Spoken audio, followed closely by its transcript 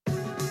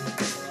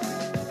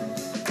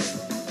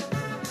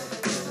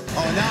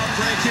Now a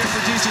break here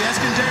for DC.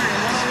 Eskandarian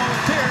one-on-one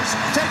with Pierce.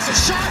 Takes a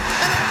shot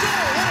and a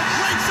goal. What a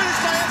great finish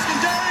by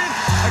Eskandarian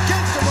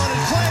against the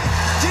running play.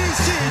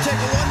 DC take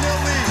a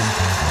 1-0 lead.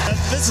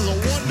 This is a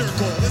wonder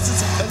goal. This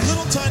is a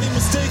little tiny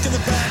mistake in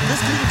the back.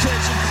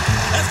 Miscommunication.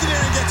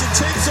 Eskandarian gets it,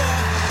 takes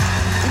off.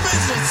 He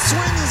basically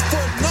swings his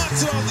foot, knocks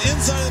it off the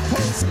inside of the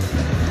post.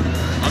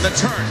 On the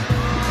turn.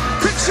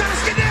 Quick shot,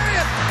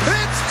 Eskandarian.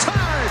 It's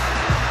tied.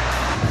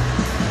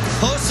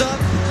 Posts up.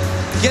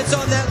 Gets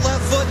on that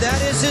left foot.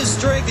 That is his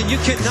strength, and you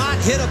cannot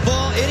hit a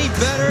ball any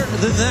better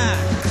than that.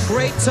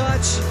 Great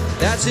touch.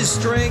 That's his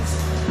strength.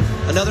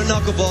 Another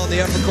knuckleball in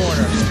the upper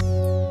corner.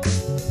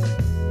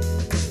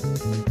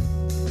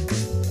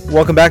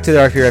 Welcome back to the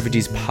Our Fear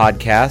Refugees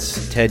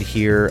podcast. Ted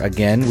here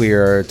again. We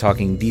are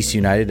talking DC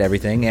United,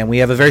 everything, and we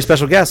have a very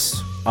special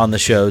guest on the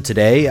show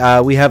today.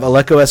 We have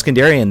Alecko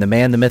Eskandarian, the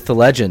man, the myth, the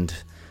legend.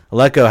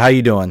 Alecko, how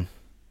you doing?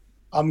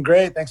 I'm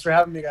great. Thanks for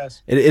having me,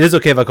 guys. It is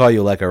okay if I call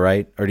you Alecko,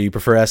 right? Or do you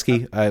prefer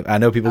Esky? I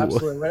know people...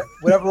 Absolutely.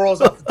 Whatever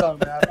rolls off the tongue,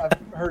 man.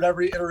 I've heard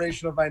every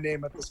iteration of my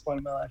name at this point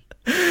in my life.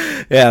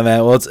 Yeah,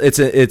 man. Well,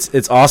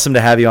 it's awesome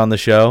to have you on the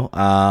show.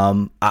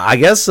 I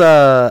guess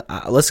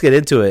let's get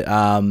into it.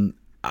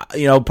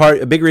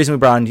 A big reason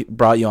we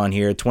brought you on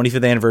here,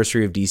 25th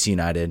anniversary of DC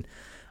United.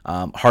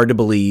 Hard to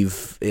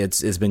believe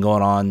it's been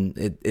going on.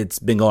 It's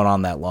been going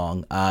on that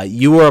long.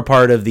 You were a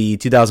part of the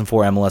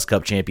 2004 MLS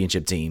Cup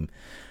championship team.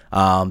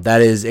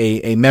 That is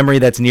a memory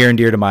that's near and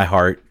dear to my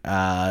heart,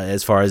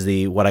 as far as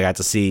what I got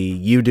to see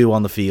you do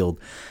on the field.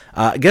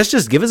 I guess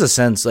just give us a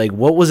sense, like,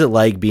 what was it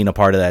like being a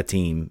part of that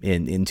team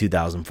in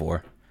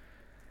 2004?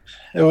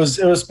 It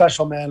was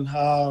special, man.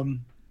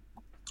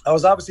 I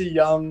was obviously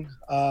young.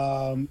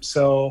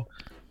 So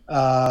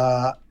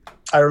I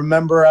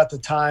remember at the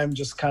time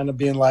just kind of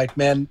being like,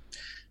 man,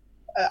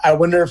 I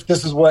wonder if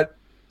this is what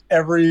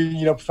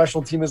every,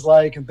 professional team is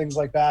like and things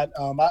like that.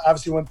 I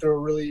obviously went through a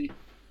really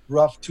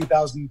rough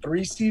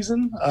 2003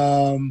 season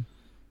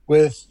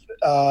with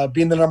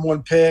being the number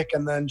one pick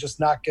and then just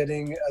not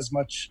getting as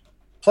much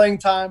playing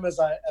time as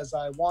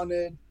I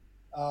wanted.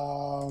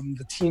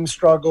 The team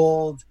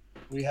struggled.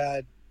 We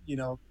had,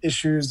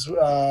 issues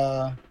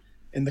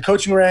in the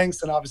coaching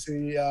ranks, and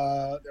obviously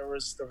there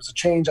was a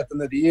change at the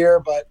end of the year,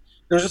 but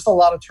there was just a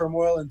lot of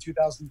turmoil in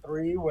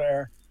 2003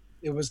 where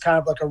it was kind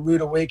of like a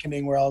rude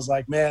awakening where I was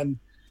like, man,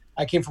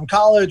 I came from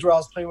college where I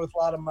was playing with a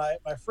lot of my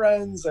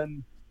friends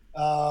and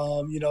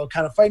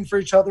kind of fighting for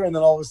each other. And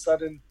then all of a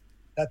sudden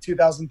that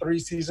 2003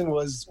 season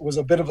was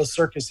a bit of a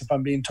circus, if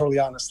I'm being totally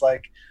honest,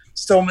 like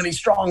so many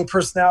strong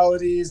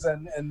personalities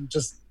and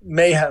just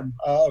mayhem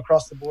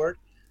across the board.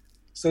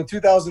 So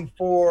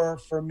 2004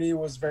 for me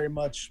was very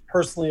much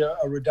personally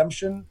a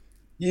redemption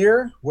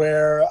year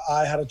where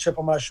I had a chip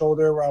on my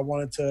shoulder where I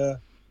wanted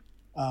to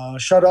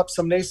shut up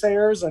some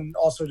naysayers and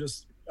also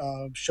just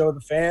show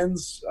the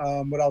fans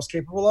what I was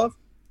capable of.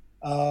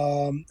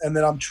 And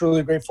then I'm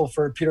truly grateful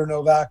for Peter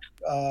Nowak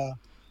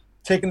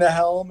taking the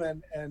helm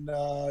and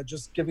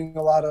just giving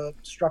a lot of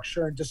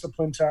structure and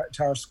discipline to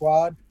our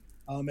squad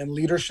and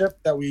leadership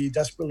that we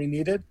desperately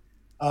needed.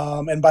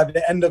 And by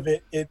the end of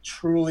it, it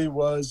truly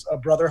was a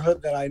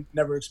brotherhood that I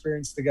never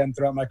experienced again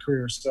throughout my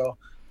career. So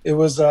it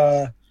was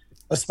a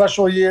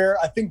special year.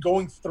 I think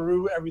going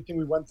through everything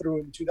we went through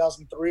in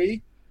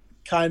 2003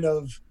 kind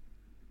of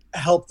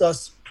helped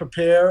us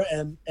prepare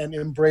and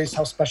embrace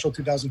how special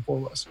 2004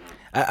 was.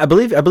 I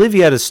believe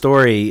you had a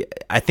story.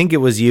 I think it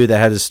was you that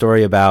had a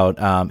story about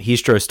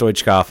Histro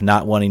Stoichkov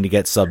not wanting to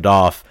get subbed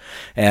off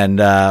and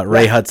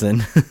Ray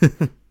Hudson.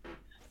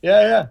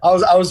 Yeah. I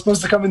was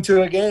supposed to come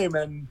into a game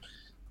and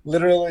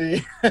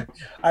literally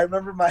I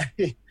remember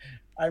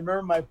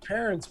my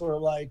parents were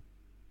like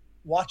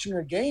watching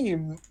a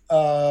game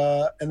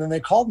and then they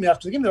called me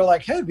after the game. They're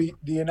like, hey,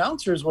 the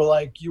announcers were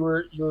like, you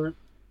were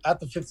at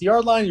the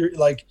 50-yard line, you're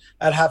like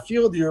at half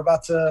field, you're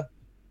about to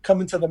come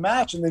into the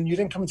match and then you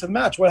didn't come into the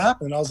match. What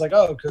happened? And I was like,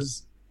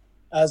 because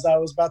as I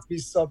was about to be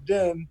subbed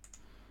in,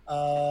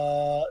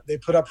 they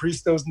put up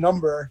Hristo's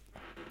number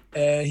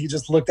and he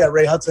just looked at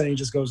Ray Hudson and he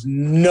just goes,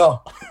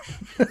 no.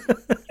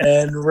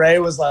 And Ray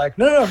was like,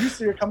 no,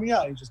 Hristo, you're coming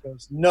out. He just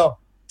goes, no,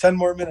 10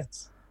 more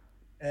minutes.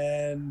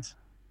 And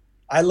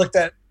I looked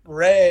at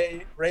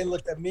Ray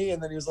looked at me,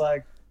 and then he was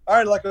like, all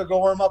right, like, go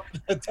warm up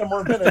 10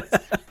 more minutes.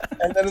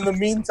 And then in the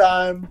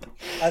meantime,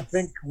 I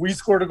think we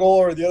scored a goal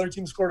or the other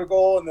team scored a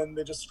goal, and then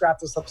they just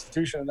scrapped the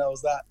substitution, and that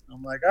was that. And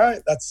I'm like, all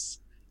right, that's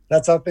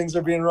how things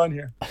are being run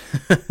here.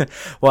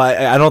 Well,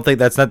 I don't think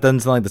doesn't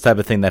sound like the type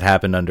of thing that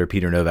happened under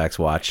Peter Nowak's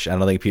watch. I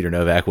don't think Peter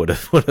Nowak would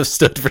have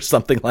stood for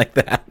something like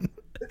that.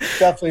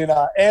 Definitely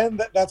not.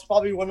 And that's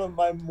probably one of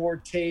my more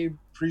tame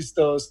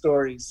Hristo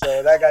stories.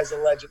 So that guy's a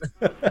legend.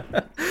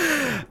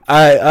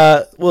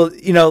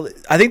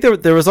 I think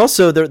there was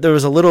also there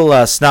was a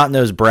little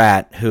snot-nosed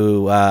brat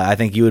who I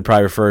think you would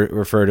probably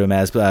refer to him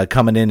as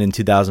coming in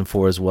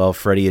 2004 as well,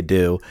 Freddie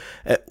Adu.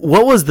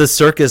 What was the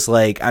circus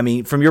like? I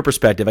mean, from your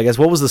perspective, I guess,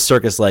 what was the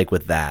circus like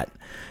with that?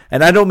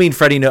 And I don't mean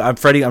Freddie. No,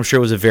 Freddie, I'm sure,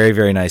 was a very,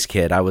 very nice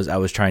kid. I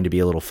was trying to be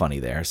a little funny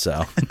there.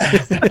 So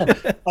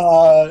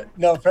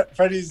no,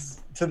 Freddie's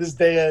to this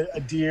day a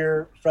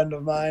dear friend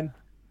of mine.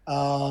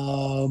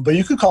 But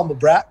you could call him a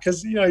brat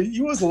because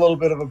he was a little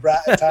bit of a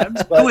brat at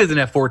times. But who isn't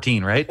at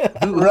 14, right?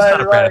 Who's right,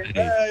 not a brat right.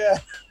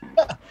 at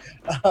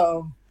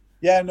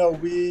 8?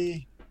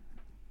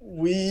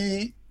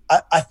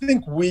 I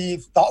think we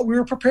thought we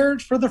were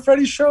prepared for the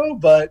Freddie show,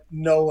 but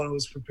no one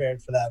was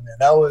prepared for that, man.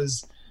 That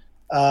was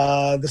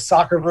the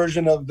soccer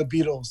version of the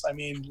Beatles. I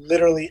mean,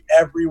 literally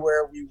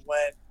everywhere we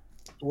went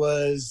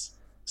was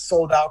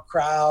sold out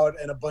crowd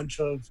and a bunch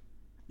of,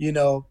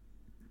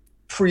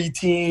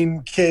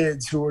 preteen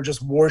kids who were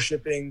just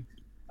worshiping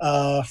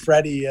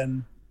Freddie.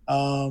 And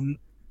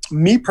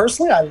me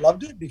personally, I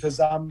loved it because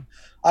I've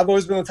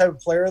always been the type of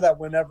player that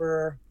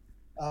whenever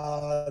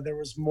there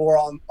was more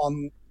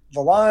on the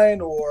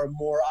line or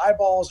more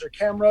eyeballs or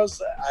cameras,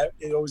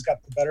 it always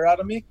got the better out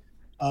of me.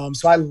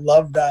 So I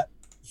love that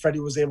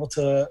Freddie was able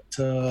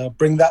to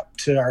bring that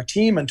to our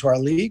team and to our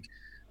league.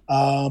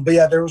 But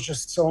yeah, there was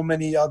just so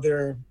many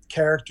other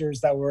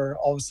characters that were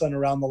all of a sudden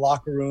around the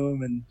locker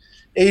room, and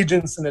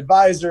agents and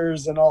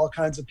advisors and all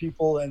kinds of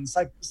people and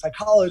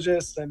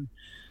psychologists. And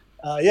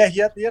he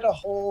had a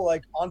whole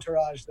like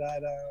entourage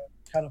that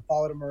kind of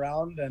followed him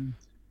around. And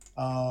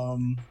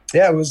I'm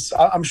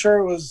sure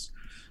it was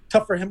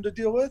tough for him to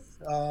deal with.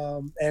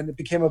 And it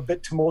became a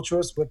bit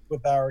tumultuous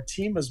with our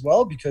team as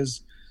well,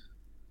 because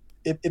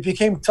it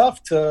became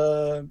tough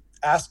to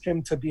ask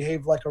him to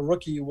behave like a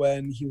rookie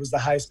when he was the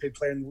highest paid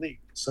player in the league.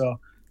 So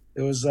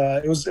it was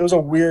a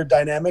weird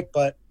dynamic,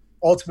 but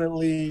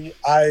ultimately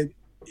I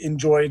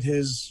enjoyed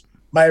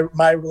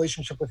my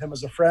relationship with him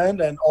as a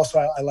friend, and also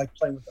I liked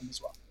playing with him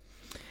as well.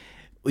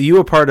 You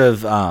were part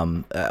of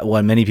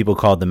what many people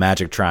called the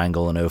Magic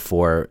Triangle in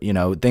 2004.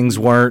 Things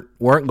weren't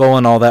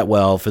going all that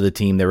well for the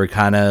team. They were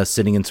kind of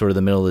sitting in sort of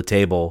the middle of the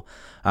table.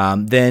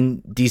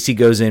 Then DC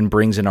goes in,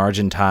 brings an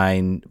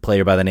Argentine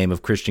player by the name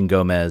of Christian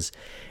Gomez.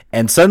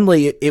 And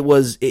suddenly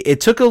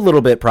it took a little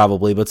bit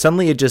probably, but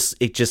suddenly it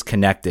just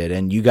connected,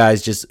 and you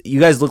guys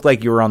looked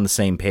like you were on the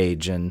same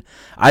page. And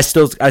I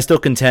still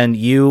contend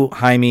you,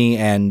 Jaime,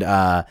 and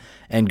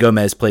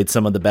Gomez played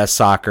some of the best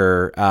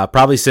soccer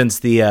probably since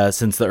the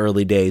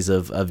early days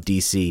of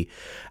DC.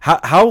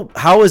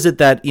 How is it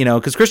that,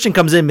 because Christian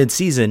comes in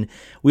midseason,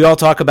 we all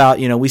talk about,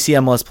 we see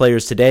MLS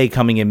players today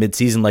coming in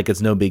midseason like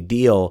it's no big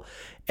deal,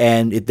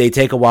 and they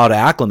take a while to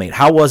acclimate.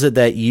 How was it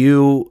that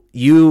you,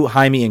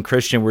 Jaime, and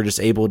Christian were just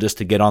able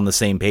to get on the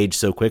same page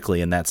so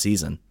quickly in that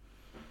season?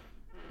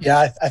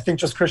 Yeah, I think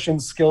just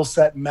Christian's skill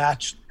set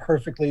matched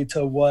perfectly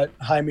to what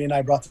Jaime and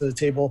I brought to the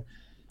table.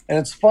 And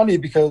it's funny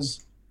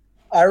because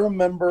I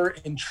remember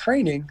in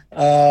training,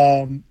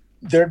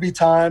 there'd be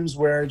times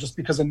where, just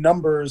because of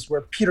numbers,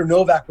 where Peter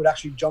Novak would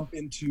actually jump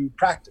into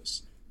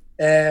practice.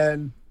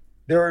 And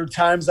there were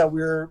times that we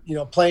were,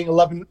 playing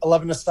 11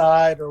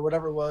 aside or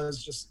whatever it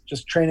was,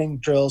 just training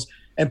drills.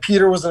 And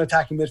Peter was an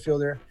attacking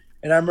midfielder.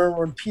 And I remember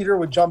when Peter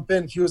would jump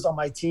in, if he was on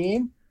my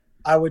team,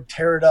 I would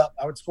tear it up.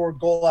 I would score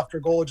goal after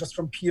goal just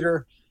from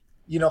Peter,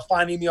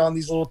 finding me on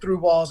these little through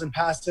balls and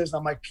passes. And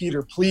I'm like,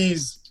 Peter,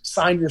 please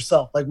sign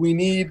yourself. Like, we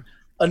need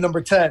a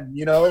number 10,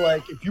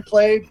 like if you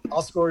played,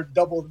 I'll score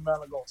double the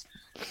amount of goals.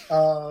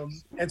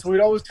 And so we'd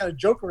always kind of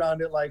joke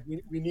around it, like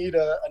we need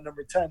a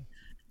number 10.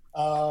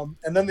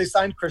 And then they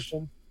signed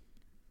Christian,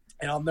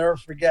 and I'll never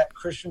forget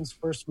Christian's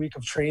first week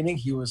of training.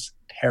 He was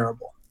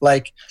terrible,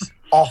 like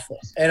awful.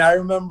 And I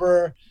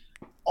remember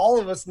all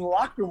of us in the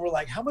locker room were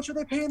like, how much are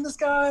they paying this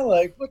guy?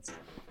 Like,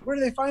 where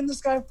do they find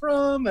this guy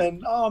from?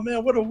 And oh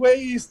man, what a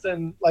waste.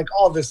 And like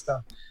all this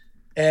stuff.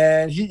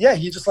 And he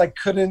just like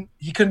couldn't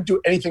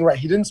do anything right.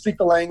 He didn't speak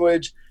the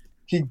language.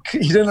 He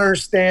didn't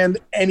understand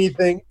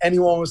anything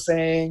anyone was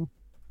saying.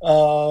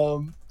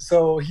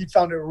 So he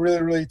found it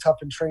really, really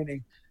tough in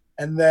training.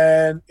 And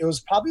then it was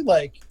probably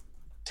like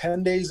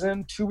 10 days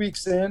in, 2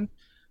 weeks in,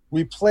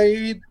 we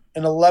played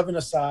an 11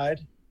 aside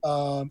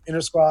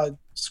inter-squad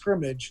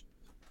scrimmage,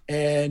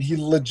 and he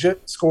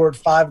legit scored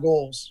 5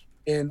 goals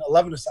in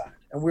 11 aside.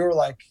 And we were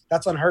like,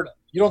 that's unheard of.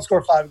 You don't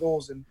score 5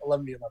 goals in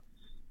 11v11.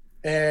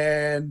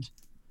 And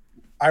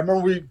I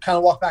remember we kind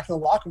of walked back in the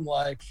locker room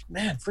like,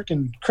 man,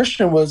 freaking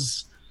Christian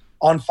was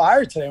on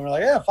fire today. And we're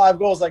like, yeah, 5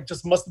 goals, like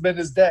just must have been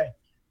his day.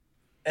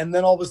 And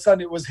then all of a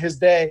sudden it was his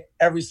day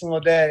every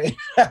single day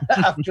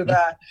after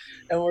that.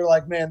 And we're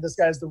like, man, this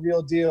guy's the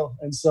real deal.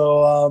 And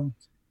so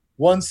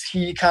once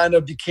he kind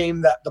of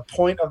became the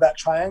point of that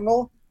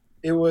triangle,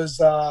 it was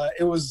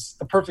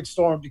the perfect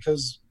storm,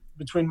 because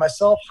between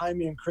myself,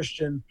 Jaime, and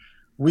Christian,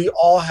 we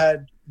all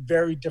had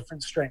very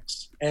different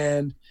strengths.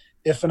 And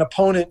if an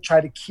opponent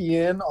tried to key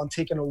in on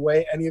taking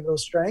away any of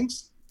those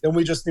strengths, then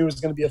we just knew it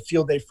was going to be a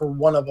field day for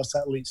one of us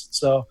at least.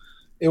 So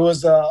it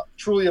was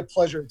truly a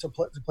pleasure to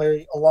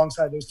play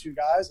alongside those two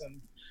guys.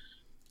 And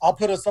I'll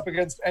put us up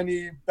against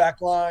any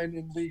back line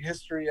in league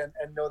history and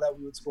know that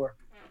we would score.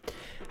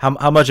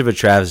 How much of a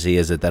travesty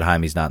is it that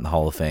Jaime's not in the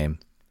Hall of Fame?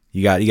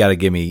 You got to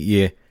give me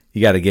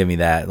you got to give me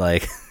that.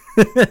 Like,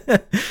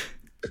 to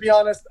be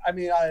honest, I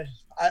mean, I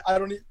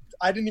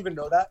didn't even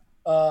know that.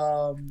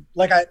 Now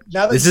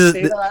that you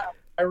say that,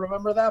 I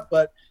remember that,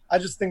 but I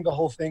just think the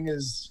whole thing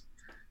is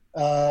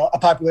a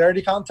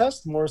popularity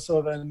contest more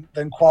so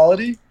than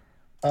quality.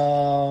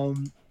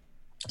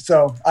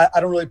 So I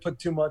don't really put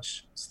too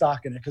much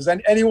stock in it, because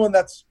anyone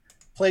that's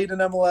played in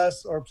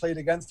MLS or played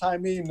against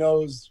Jaime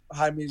knows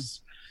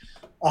Jaime's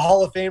a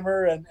Hall of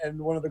Famer and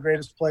one of the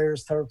greatest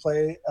players to ever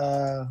play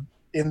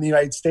in the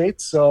United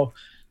States. So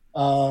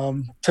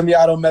to me,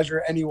 I don't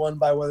measure anyone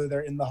by whether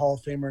they're in the Hall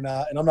of Fame or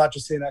not. And I'm not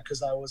just saying that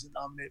because I wasn't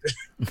nominated.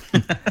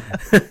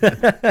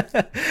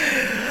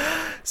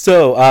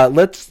 So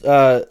let's.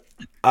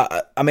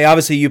 I mean,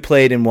 obviously, you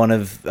played in one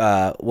of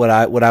what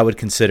I would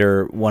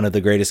consider one of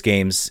the greatest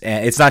games.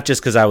 And it's not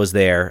just because I was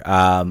there.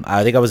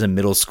 I think I was in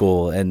middle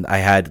school, and I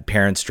had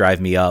parents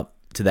drive me up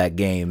to that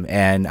game,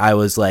 and I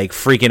was like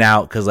freaking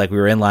out because like we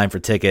were in line for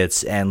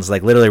tickets, and it was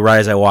like literally right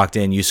as I walked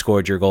in, you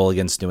scored your goal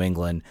against New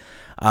England.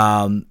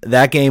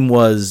 That game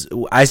was,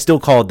 I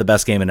still call it the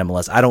best game in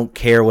MLS. I don't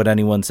care what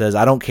anyone says.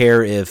 I don't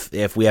care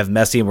if we have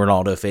Messi and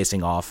Ronaldo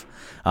facing off.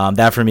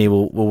 That for me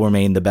will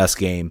remain the best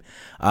game.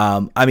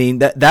 I mean,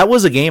 that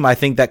was a game I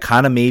think that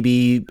kind of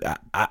maybe,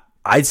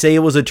 I'd say it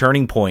was a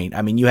turning point.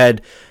 I mean, you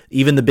had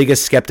even the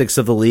biggest skeptics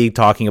of the league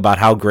talking about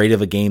how great of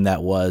a game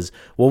that was.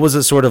 What was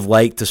it sort of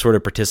like to sort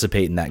of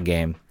participate in that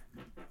game?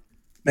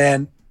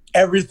 Man,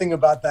 everything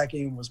about that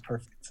game was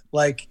perfect.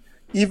 Like,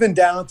 even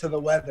down to the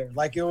weather.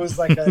 Like, it was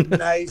like a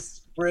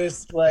nice,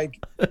 brisk, like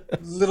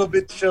little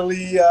bit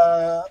chilly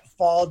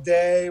fall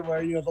day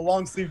where, you know, the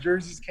long sleeve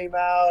jerseys came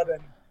out,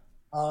 and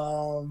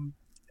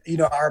you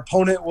know, our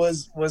opponent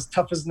was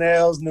tough as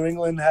nails. New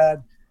England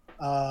had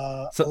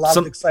a lot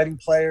of exciting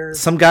players.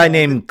 Some guy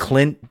named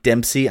Clint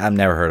Dempsey. I've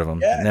never heard of him.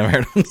 Yeah. Never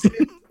heard of him.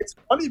 It's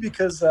funny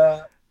because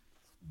the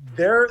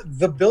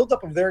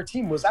buildup of their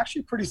team was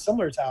actually pretty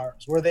similar to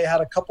ours, where they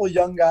had a couple of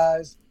young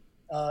guys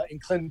in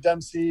Clinton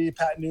Dempsey,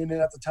 Pat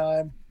Noonan at the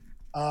time.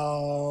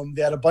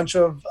 They had a bunch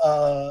of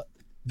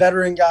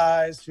veteran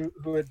guys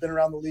who had been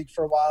around the league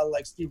for a while,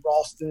 like Steve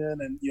Ralston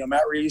and, you know,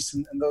 Matt Reese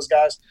and those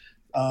guys,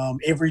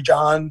 Avery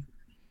John.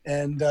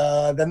 And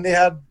then they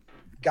had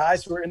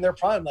guys who were in their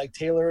prime, like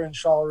Taylor and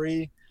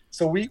Shawry.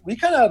 So we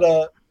kind of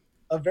had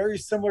a very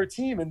similar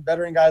team, and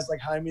veteran guys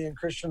like Jaime and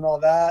Christian and all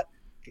that,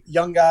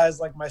 young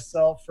guys like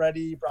myself,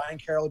 Freddie, Brian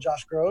Carroll,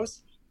 Josh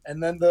Gross,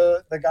 and then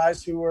the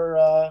guys who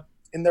were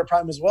in their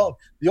prime as well.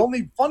 The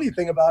only funny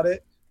thing about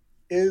it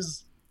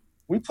is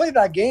we played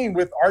that game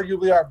with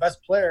arguably our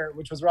best player,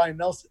 which was Ryan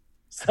Nelson.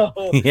 So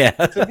yeah.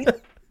 To me,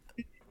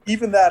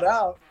 even that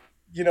out,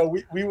 you know,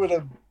 we would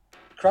have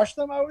crushed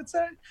them, I would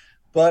say.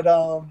 But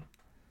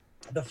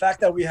the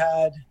fact that we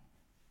had,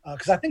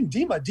 because I think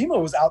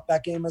Dima was out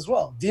that game as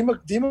well.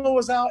 Dima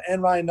was out,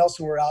 and Ryan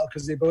Nelson were out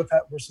because they both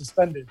were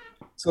suspended.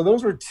 So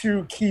those were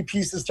two key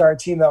pieces to our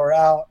team that were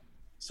out.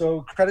 So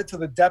credit to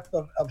the depth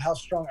of how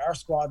strong our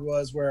squad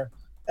was, where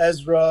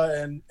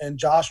Ezra and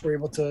Josh were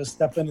able to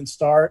step in and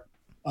start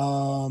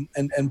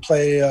and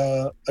play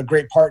a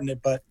great part in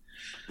it. But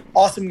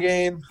awesome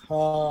game.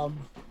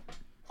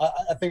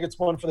 I think it's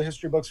one for the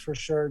history books for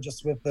sure,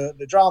 just with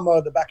the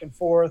drama, the back and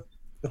forth,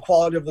 the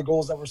quality of the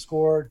goals that were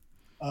scored,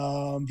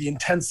 the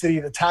intensity,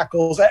 the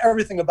tackles,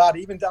 everything about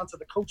it, even down to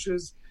the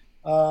coaches,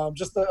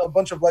 just a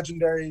bunch of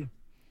legendary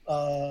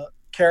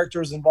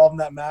characters involved in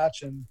that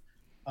match. And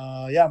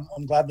yeah,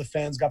 I'm glad the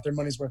fans got their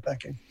money's worth that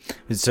game.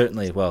 It's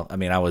certainly, well, I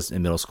mean, I was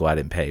in middle school, I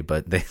didn't pay,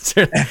 but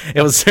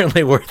it was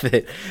certainly worth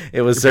it.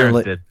 It was Your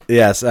certainly, parents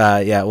yes,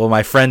 yeah. Well,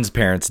 my friend's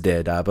parents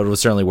did, but it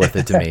was certainly worth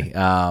it to me,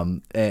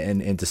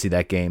 and to see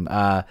that game.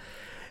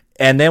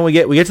 And then we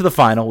get to the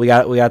final. We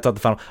got to talk the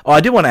final. Oh, I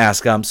did want to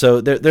ask.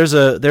 So there's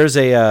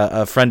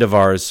a friend of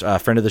ours,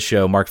 friend of the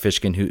show, Mark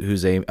Fishkin,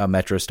 who's a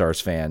Metro Stars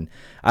fan.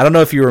 I don't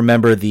know if you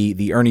remember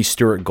the Ernie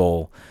Stewart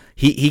goal.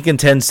 He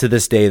contends to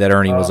this day that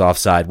Ernie was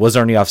offside. Was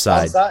Ernie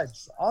offside?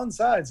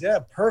 Onsides. Yeah,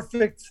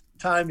 perfect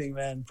timing,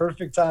 man.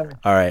 Perfect timing.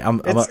 All right,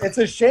 it's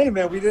a shame,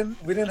 man. We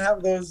didn't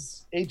have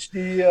those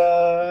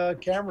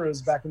HD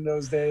cameras back in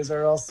those days,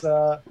 or else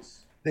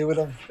they would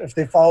have, if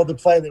they followed the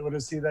play, they would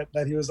have seen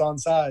that he was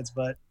onsides.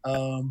 But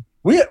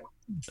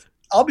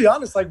I'll be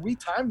honest, like, we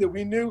timed it.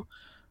 We knew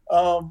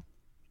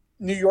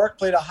New York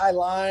played a high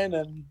line,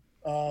 and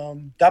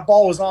that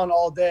ball was on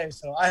all day.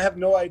 So I have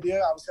no idea.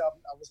 Obviously,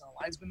 I wasn't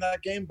a linesman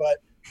that game, but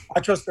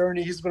I trust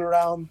Ernie. He's been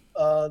around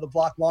the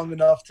block long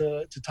enough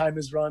to time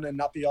his run and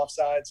not be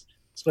offsides,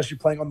 especially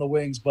playing on the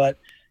wings. But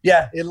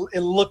yeah, it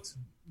looked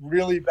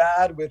really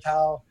bad with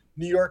how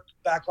New York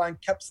backline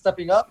kept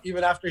stepping up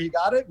even after he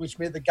got it, which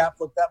made the gap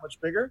look that much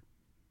bigger.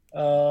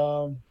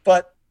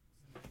 But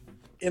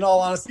in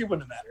all honesty, it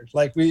wouldn't have mattered.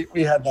 Like,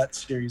 we had that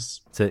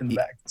series in the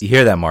bag. You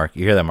hear that, Mark?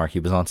 You hear that, Mark? He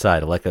was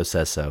onside. Aleko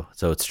says so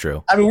it's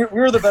true. I mean, we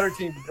were the better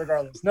team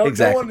regardless. No,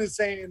 exactly. No one is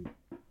saying,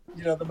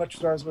 you know, the Metro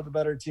Stars were the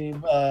better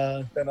team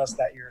than us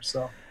that year.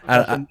 So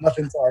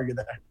nothing to argue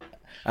there.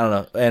 I don't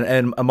know.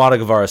 And Amado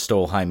Guevara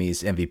stole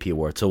Jaime's MVP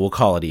award, so we'll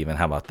call it even.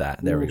 How about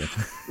that? There we go.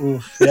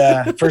 Oof.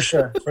 Yeah, for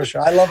sure.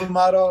 I love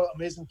Amado,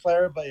 amazing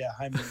player, but yeah,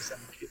 Jaime is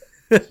MVP.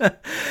 All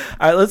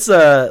right, let's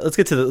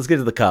get to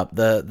the cup.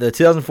 The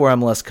 2004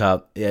 MLS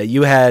Cup. Yeah,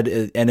 you had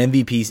an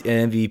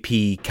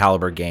MVP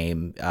caliber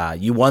game.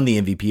 You won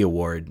the MVP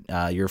award.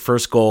 Your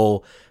first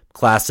goal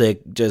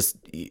classic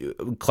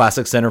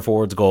center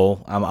forward's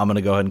goal. I'm going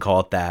to go ahead and call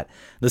it that.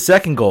 The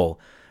second goal,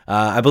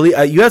 I believe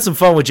you had some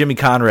fun with Jimmy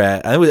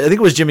Conrad. I think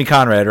it was Jimmy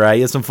Conrad, right?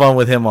 You had some fun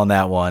with him on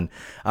that one.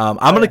 I'm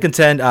going to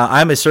contend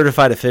I'm a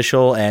certified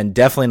official and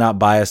definitely not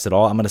biased at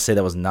all. I'm going to say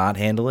that was not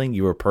handling.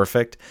 You were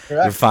perfect.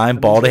 Correct. You're fine.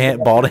 Ball to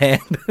hand. Ball to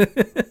hand.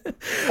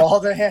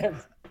 Ball to hand.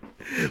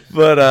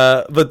 But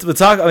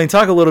talk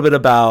a little bit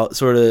about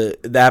sort of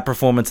that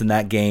performance in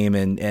that game,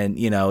 and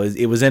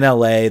it was in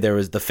LA.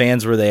 The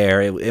fans were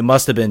there. It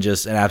must have been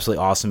just an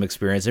absolutely awesome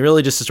experience, and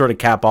really just to sort of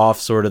cap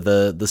off sort of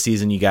the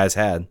season you guys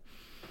had.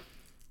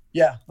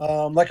 Yeah,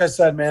 like I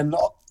said, man,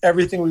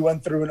 everything we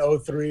went through in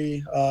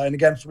 2003, and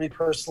again for me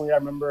personally, I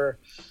remember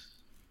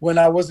when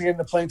I wasn't getting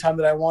the playing time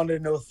that I wanted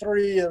in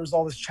 2003. There was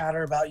all this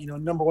chatter about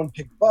number one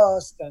pick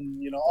bust,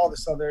 and all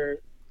this other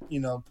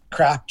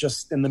crap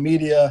just in the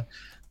media.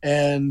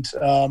 And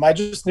I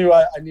just knew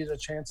I needed a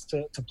chance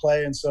to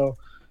play. And so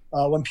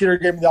when Peter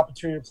gave me the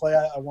opportunity to play,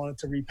 I wanted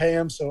to repay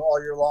him. So all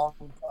year long,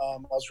 I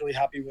was really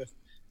happy with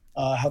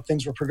how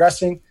things were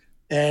progressing.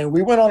 And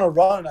we went on a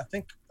run. I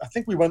think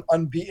we went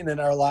unbeaten in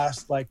our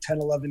last 10,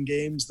 11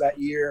 games that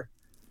year.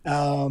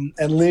 And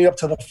leading up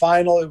to the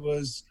final, it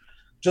was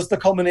just the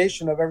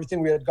culmination of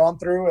everything we had gone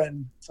through.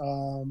 And,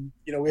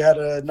 we had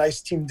a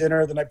nice team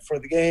dinner the night before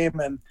the game.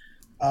 And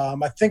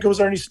I think it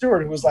was Ernie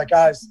Stewart who was like,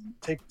 guys,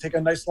 take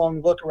a nice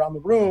long look around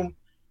the room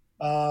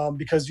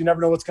because you never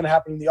know what's going to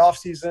happen in the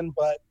offseason.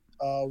 But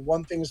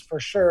one thing is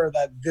for sure,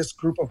 that this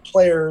group of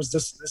players,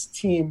 this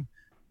team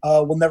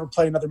will never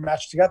play another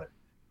match together.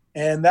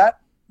 And that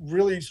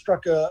really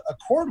struck a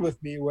chord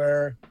with me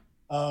where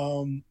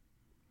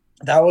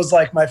that was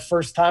my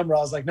first time where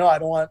I was like, no, I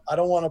don't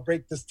want to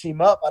break this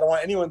team up. I don't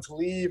want anyone to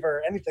leave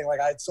or anything.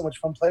 I had so much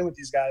fun playing with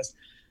these guys.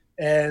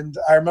 And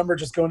I remember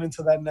just going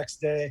into that next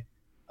day,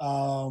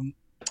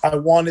 I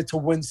wanted to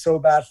win so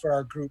bad for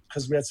our group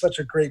because we had such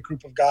a great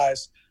group of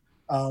guys.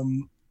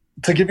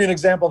 To give you an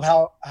example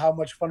of how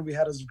much fun we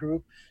had as a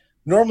group,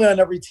 normally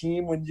on every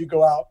team, when you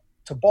go out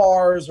to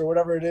bars or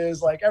whatever it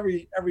is,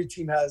 every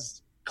team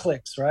has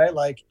cliques, right?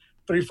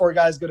 3-4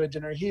 guys go to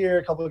dinner here,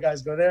 a couple of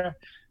guys go there.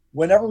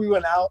 Whenever we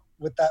went out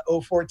with that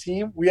 04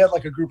 team, we had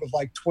a group of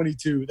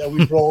 22 that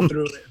we rolled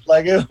through it.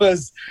 It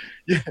was,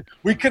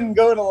 we couldn't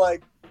go to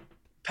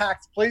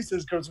packed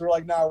places because we're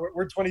nah,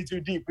 we're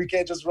 22 deep. We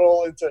can't just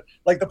roll into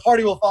the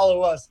party will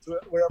follow us to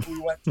wherever we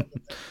went.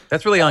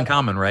 That's really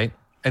uncommon, right?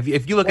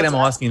 If you look at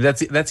MLS teams,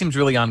 that seems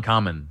really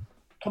uncommon.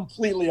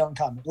 Completely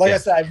uncommon. I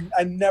said,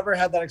 I never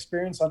had that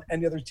experience on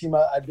any other team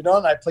I've been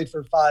on. I played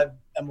for 5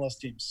 MLS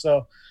teams,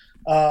 so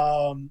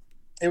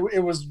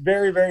it was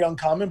very, very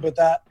uncommon. But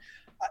that,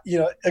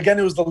 again,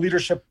 it was the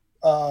leadership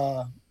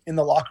in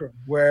the locker room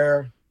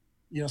where,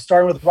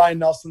 starting with Ryan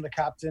Nelson, the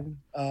captain.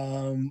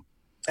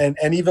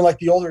 And even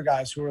the older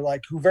guys who were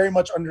who very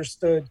much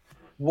understood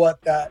what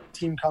that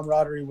team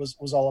camaraderie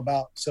was all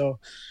about. So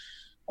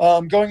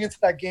going into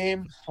that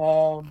game,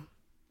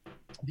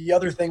 the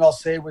other thing I'll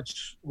say,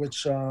 which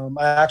I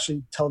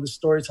actually tell this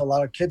story to a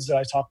lot of kids that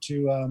I talk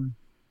to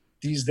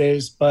these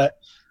days, but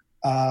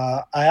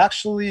I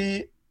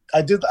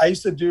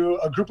used to do,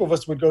 a group of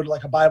us would go to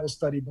a Bible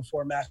study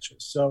before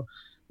matches. So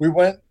we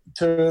went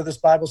to this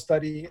Bible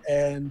study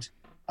and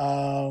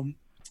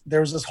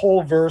there was this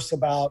whole verse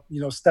about,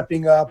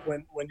 stepping up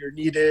when you're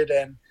needed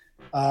and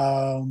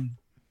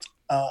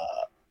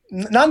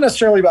not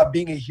necessarily about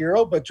being a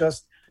hero, but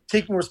just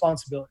taking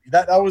responsibility.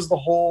 That was the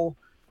whole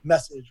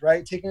message,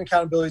 right? Taking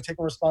accountability,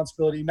 taking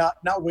responsibility, not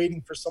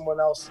waiting for someone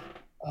else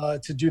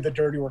to do the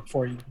dirty work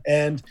for you.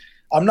 And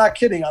I'm not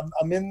kidding.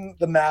 I'm in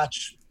the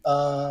match,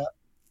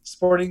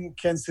 Sporting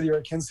Kansas City,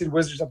 or Kansas City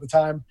Wizards at the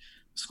time,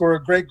 score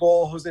a great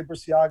goal. Jose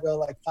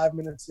Burciaga, 5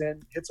 minutes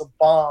in, hits a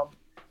bomb.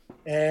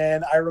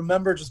 And I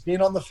remember just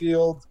being on the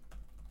field,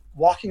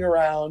 walking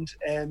around,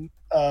 and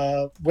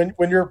when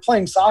you're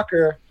playing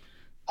soccer,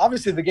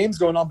 obviously the game's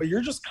going on, but you're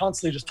just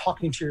constantly just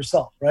talking to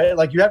yourself, right?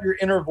 You have your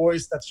inner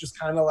voice that's just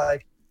kind of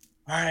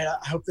all right,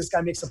 I hope this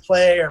guy makes a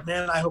play, or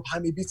man, I hope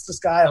Jaime beats this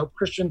guy. I hope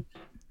Christian,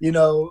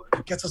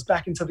 gets us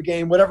back into the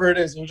game, whatever it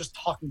is. And you're just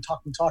talking.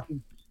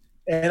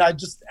 And I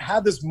just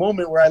had this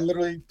moment where I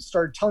literally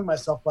started telling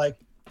myself,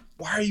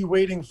 why are you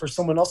waiting for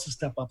someone else to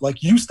step up?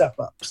 You step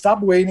up.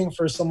 Stop waiting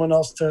for someone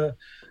else to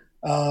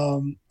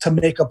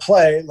make a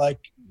play.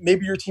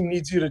 Maybe your team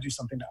needs you to do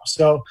something now.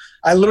 So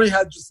I literally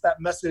had just that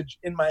message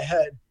in my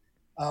head,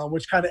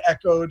 which kind of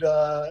echoed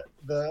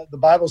the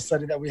Bible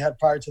study that we had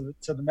prior to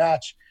the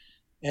match.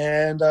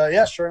 And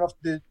sure enough,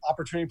 the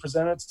opportunity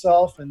presented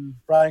itself, and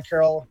Brian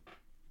Carroll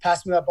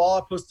passed me that ball.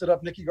 I posted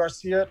up Nicky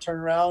Garcia, turned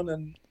around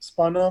and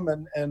spun him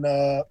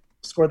and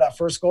scored that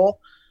first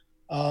goal.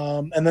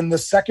 And then the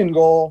second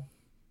goal,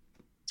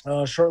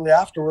 shortly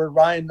afterward,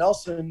 Ryan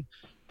Nelson,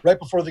 right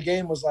before the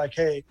game, was like,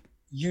 hey,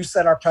 you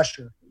set our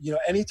pressure.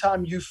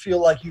 Anytime you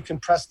feel like you can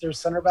press their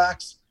center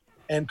backs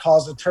and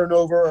cause a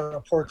turnover or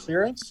a poor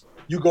clearance,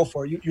 you go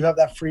for it. You have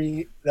that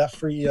free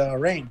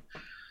reign.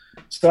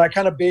 So I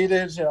kind of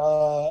baited,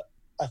 I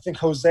think,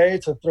 Jose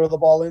to throw the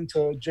ball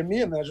into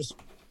Jimmy, and then I just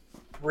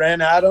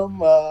ran at him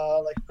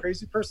like a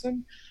crazy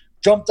person.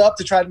 jumped up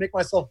to try to make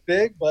myself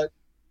big, but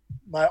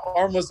my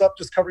arm was up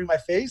just covering my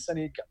face, and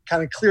he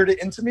kind of cleared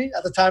it into me.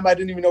 At the time, I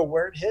didn't even know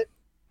where it hit.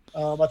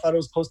 I thought it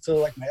was close to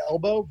like my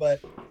elbow,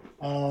 but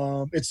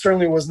it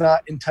certainly was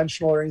not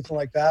intentional or anything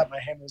like that. My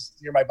hand was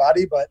near my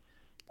body, but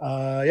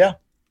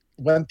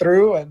went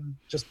through and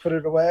just put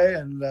it away.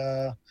 And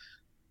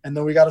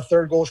then we got a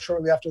third goal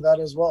shortly after that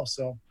as well.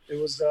 So it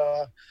was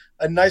a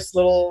nice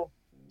little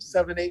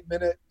 7-8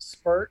 minute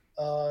spurt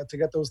to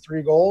get those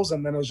 3 goals.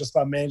 And then it was just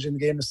about managing the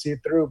game to see it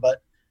through,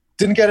 but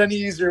didn't get any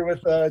easier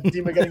with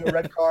Dima getting a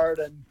red card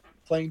and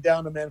playing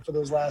down the man for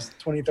those last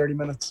 20-30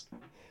 minutes.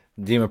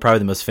 Dima, probably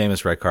the most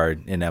famous red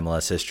card in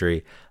MLS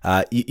history.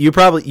 You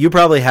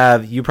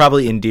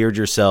probably endeared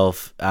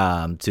yourself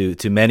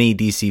to many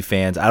DC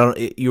fans.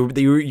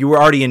 You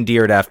were already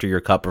endeared after your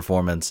cup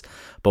performance,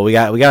 but we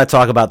got to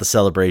talk about the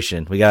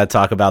celebration. We got to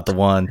talk about the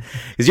one,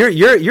 because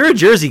you're a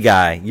Jersey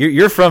guy.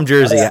 You're from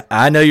Jersey. Oh, yeah.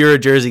 I know you're a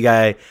Jersey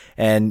guy,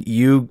 and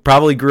you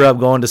probably grew up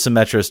going to some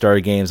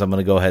MetroStar games. I'm going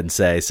to go ahead and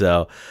say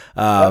so.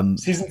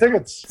 Season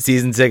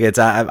tickets.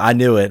 I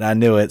knew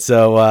it.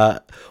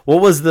 So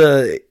what was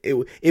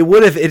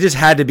it just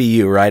had to be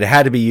you, right? It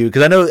had to be you,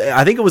 because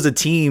I think it was the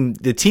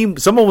team,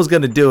 someone was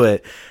going to do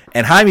it,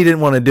 and Jaime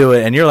didn't want to do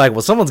it, and you're like,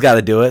 well, someone's got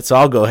to do it, so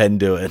I'll go ahead and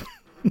do it.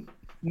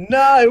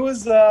 No, it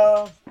was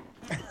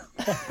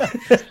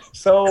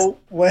so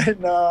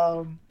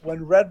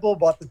when Red Bull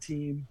bought the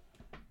team,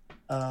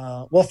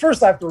 well,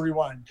 first I have to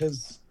rewind,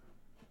 because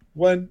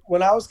when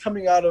I was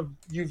coming out of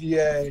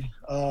UVA,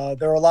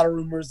 there were a lot of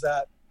rumors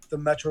that the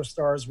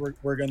MetroStars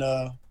were going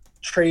to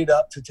trade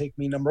up to take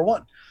me number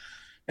 1.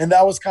 And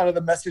that was kind of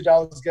the message I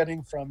was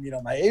getting from,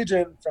 my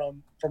agent,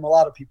 from a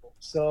lot of people.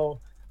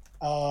 So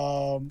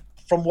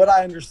from what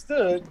I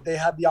understood, they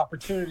had the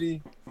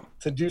opportunity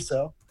to do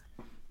so.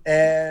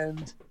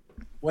 And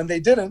when they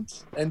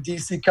didn't, and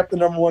DC kept the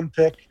number 1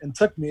 pick and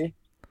took me,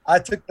 I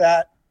took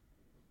that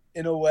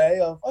in a way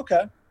of,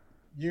 okay,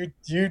 you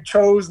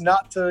chose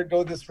not to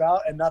go this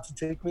route and not to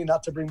take me,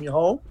 not to bring me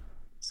home.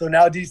 So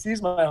now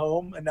DC's my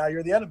home, and now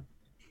you're the enemy.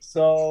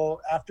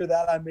 So after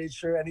that, I made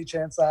sure any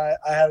chance I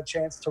had a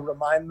chance to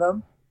remind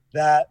them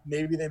that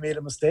maybe they made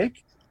a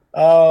mistake,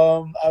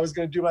 I was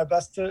going to do my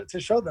best to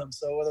show them.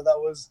 So whether that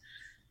was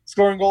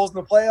scoring goals in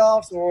the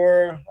playoffs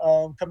or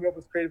coming up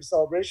with creative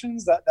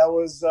celebrations, that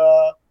was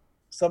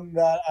something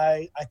that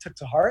I took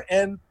to heart.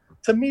 And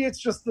to me, it's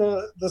just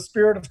the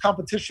spirit of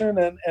competition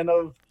and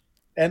of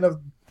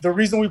the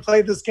reason we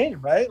played this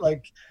game, right?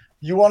 Like,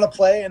 you want to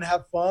play and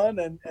have fun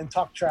and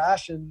talk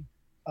trash and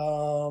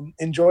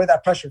enjoy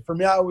that pressure. For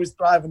me, I always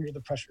thrive under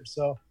the pressure.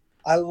 So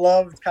I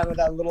loved kind of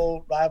that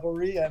little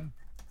rivalry. And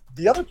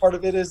the other part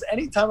of it is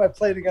anytime I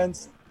played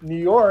against New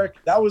York,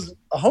 that was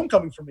a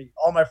homecoming for me.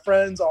 All my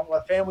friends, all my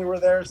family were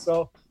there.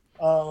 So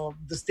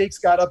the stakes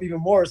got up even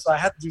more. So I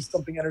had to do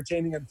something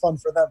entertaining and fun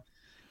for them.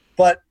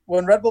 But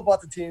when Red Bull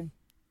bought the team,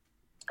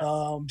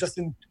 just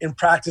in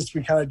practice,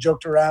 we kind of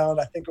joked around.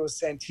 I think it was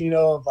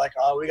Santino of like,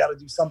 oh, we got to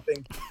do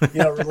something,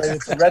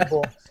 related to Red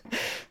Bull.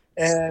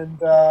 And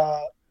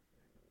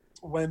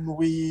when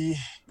we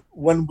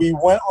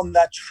went on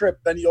that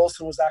trip, Benny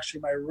Olsen was actually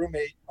my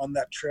roommate on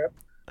that trip.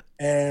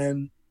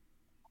 And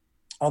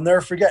I'll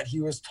never forget, he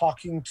was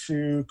talking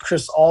to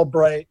Chris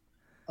Albright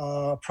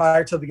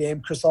prior to the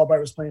game. Chris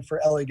Albright was playing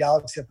for LA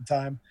Galaxy at the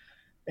time.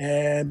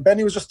 And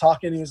Benny was just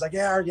talking. He was like,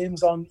 yeah, our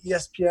game's on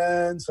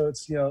ESPN. So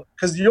it's,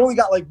 because you only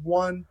got like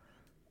one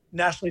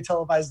nationally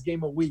televised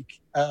game a week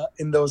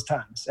in those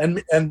times.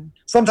 And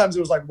sometimes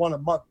it was like one a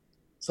month.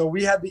 So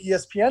we had the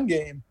ESPN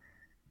game.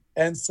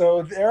 And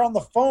so they're on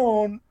the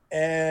phone,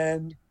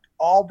 and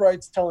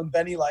Albright's telling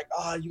Benny, like,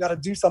 you got to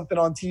do something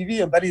on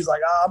TV. And Benny's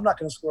like, I'm not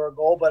going to score a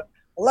goal, but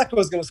Aleko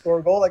is going to score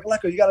a goal. Like,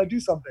 Aleko, you got to do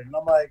something. And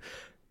I'm like,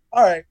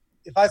 all right,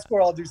 if I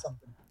score, I'll do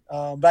something.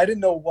 But I didn't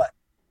know what.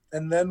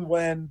 And then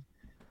when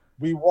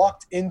we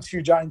walked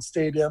into Giant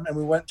Stadium and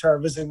we went to our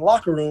visiting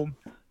locker room,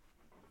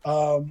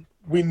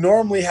 we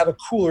normally had a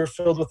cooler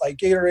filled with like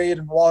Gatorade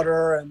and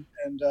water and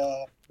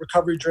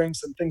recovery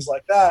drinks and things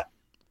like that.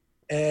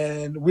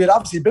 And we had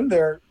obviously been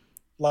there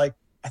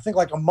I think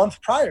a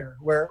month prior,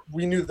 where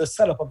we knew the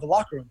setup of the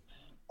locker room.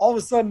 All of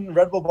a sudden,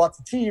 Red Bull bought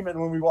the team, and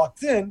when we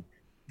walked in,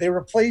 they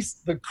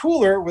replaced the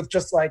cooler with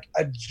just like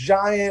a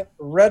giant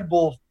Red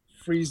Bull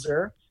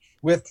freezer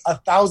with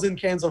 1,000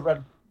 cans of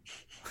Red Bull.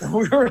 And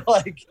we were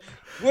like,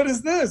 what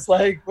is this?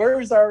 Like, where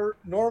is our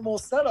normal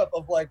setup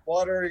of like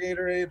water,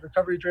 Gatorade,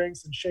 recovery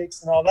drinks, and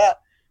shakes and all that?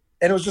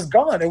 And it was just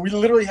gone. And we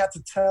literally had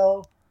to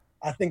tell,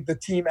 I think, the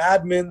team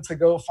admin to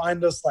go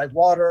find us like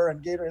water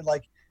and Gatorade.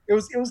 Like, it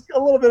was a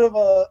little bit of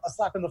a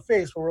slap in the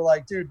face where we're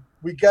like, dude,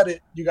 we get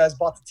it. You guys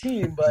bought the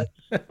team, but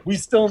you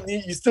still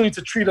need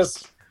to treat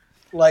us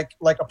like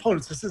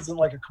opponents. This isn't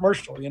like a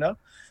commercial,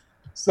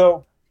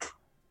 So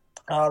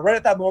right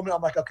at that moment,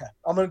 I'm like, okay,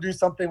 I'm going to do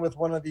something with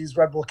one of these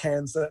Red Bull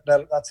cans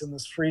that's in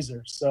this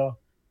freezer. So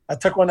I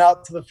took one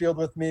out to the field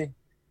with me,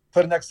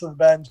 put it next to the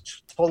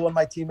bench, told one of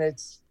my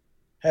teammates,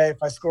 hey,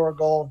 if I score a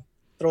goal,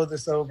 throw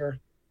this over.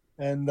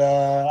 And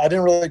I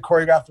didn't really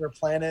choreograph or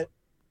plan it.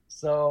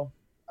 So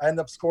I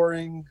ended up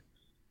scoring,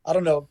 I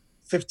don't know,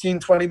 15,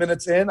 20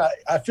 minutes in,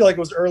 I feel like it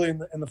was early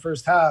in the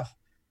first half.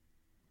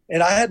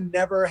 And I had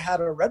never had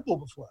a Red Bull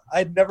before. I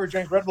had never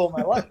drank Red Bull in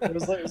my life. It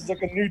was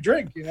like a new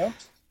drink, you know?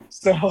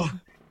 So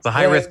it's a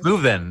high risk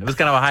move then. It was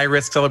kind of a high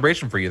risk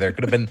celebration for you there.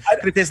 Could have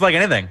tasted like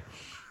anything.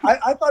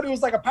 I thought it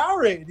was like a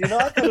Powerade, you know?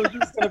 I thought it was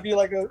just going to be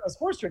like a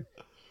sports drink.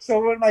 So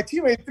when my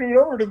teammate threw it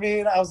over to me,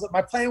 and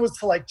my plan was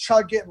to like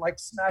chug it and like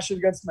smash it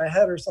against my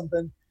head or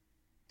something.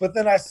 But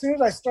then as soon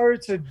as I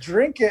started to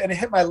drink it and it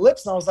hit my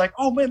lips, and I was like,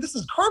 oh man, this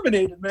is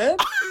carbonated, man.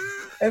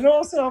 And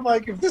also I'm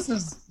like, if this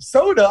is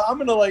soda, I'm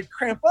going to like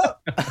cramp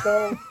up.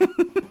 So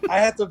I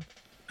had to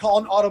call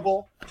an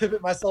audible,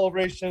 pivot my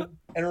celebration,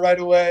 and right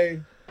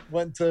away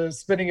went to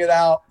spitting it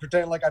out,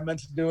 pretending like I meant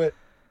to do it,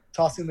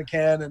 tossing the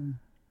can, and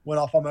went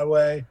off on my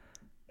way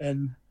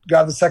and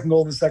got the second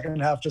goal in the second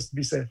half just to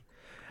be safe.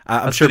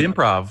 That's good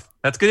improv.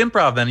 That's good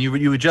improv. Then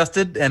you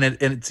adjusted, and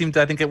it seemed.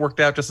 I think it worked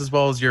out just as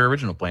well as your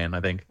original plan. I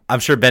think. I'm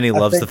sure Benny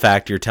loves the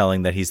fact you're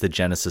telling that he's the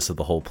genesis of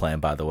the whole plan.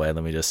 By the way,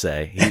 let me just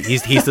say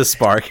he's the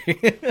spark.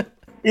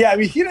 Yeah, I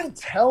mean, he didn't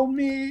tell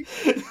me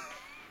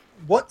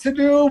what to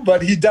do,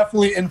 but he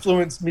definitely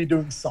influenced me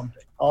doing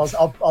something.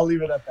 I'll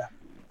leave it at that.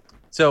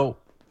 So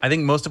I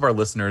think most of our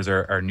listeners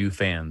are new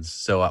fans.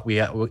 So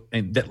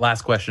and that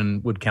last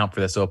question would count for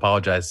this. So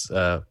apologize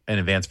in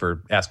advance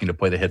for asking to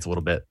play the hits a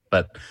little bit.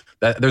 But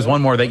there's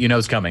one more that you know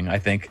is coming, I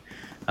think.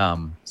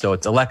 So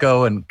it's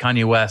Aleko and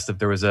Kanye West. If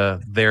there was a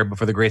there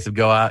before the grace of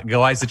Go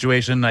I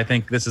situation, I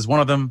think this is one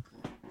of them.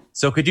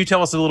 So could you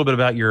tell us a little bit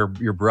about your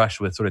brush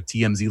with sort of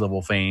TMZ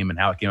level fame and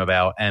how it came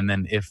about? And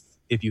then if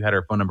you had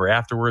her phone number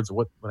afterwards,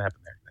 what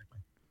happened there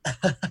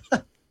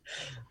exactly?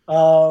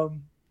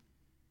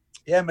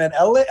 Yeah, man,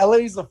 LA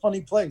is a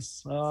funny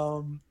place.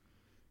 A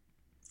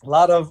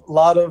lot of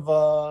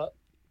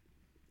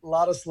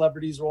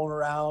celebrities rolling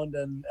around,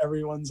 and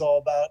everyone's all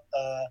about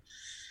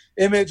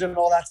image and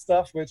all that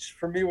stuff, which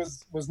for me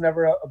was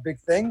never a big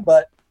thing.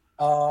 But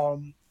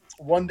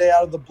one day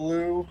out of the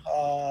blue,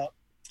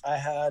 I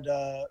had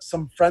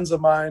some friends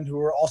of mine who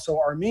were also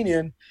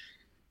Armenian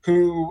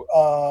who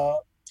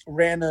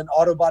ran an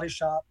auto body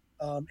shop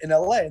in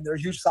LA, and they're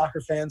huge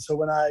soccer fans. So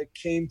when I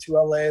came to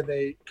LA,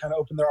 they kind of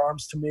opened their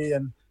arms to me,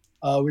 and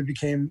we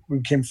became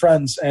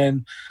friends.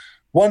 And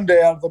one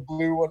day out of the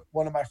blue,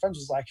 one of my friends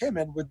was like, "Hey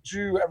man, would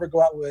you ever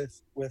go out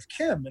with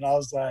Kim?" And I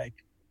was like,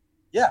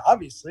 "Yeah,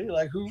 obviously.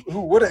 Like who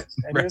wouldn't?"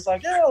 And he was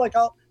like, "Yeah, like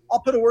I'll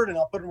put a word in.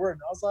 I'll put a word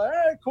in." I was like,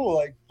 "All right, cool.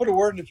 Like put a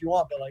word in if you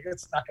want, but like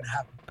it's not gonna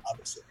happen,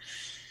 obviously."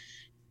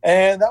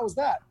 And that was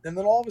that. And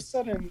then all of a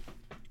sudden,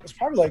 it was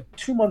probably like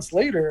 2 months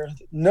later,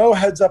 no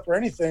heads up or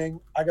anything,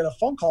 I got a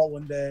phone call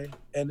one day,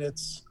 and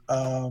it's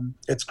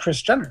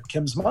Kris Jenner,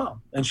 Kim's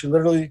mom. And she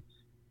literally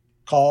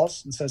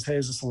calls and says, "Hey,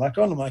 is this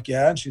Aleko?" And I'm like,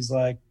 "Yeah." And she's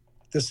like,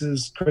 "This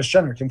is Kris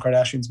Jenner, Kim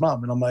Kardashian's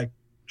mom." And I'm like,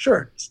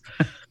 "Sure it is."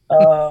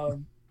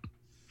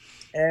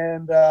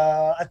 And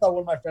I thought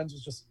one of my friends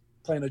was just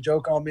playing a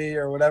joke on me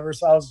or whatever.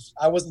 So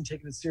I wasn't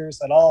taking it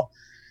serious at all.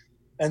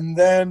 And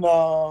then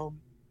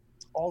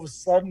all of a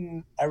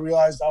sudden I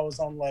realized I was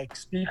on like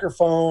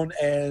speakerphone,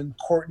 and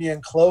Courtney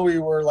and Chloe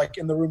were like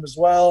in the room as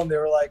well. And they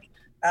were like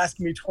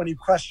asking me 20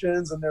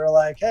 questions, and they were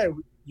like, "Hey,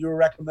 you were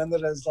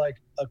recommended as like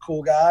a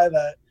cool guy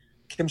that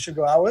Kim should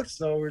go out with.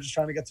 So we're just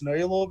trying to get to know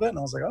you a little bit." And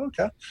I was like, "Oh,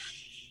 okay."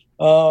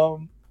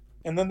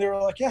 And then they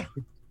were like, "Yeah,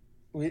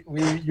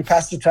 you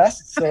passed the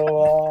test.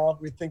 So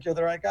we think you're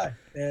the right guy."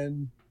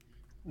 And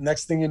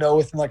next thing you know,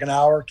 within like an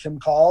hour, Kim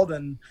called,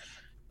 and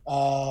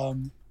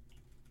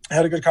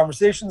had a good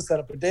conversation, set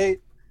up a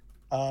date.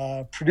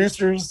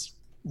 Producers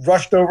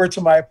rushed over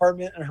to my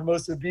apartment in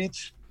Hermosa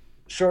Beach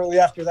shortly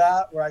after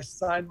that, where I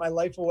signed my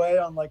life away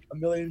on like a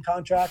million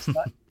contracts,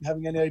 not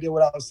having any idea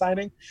what I was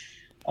signing.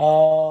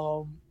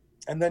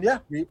 And then, yeah,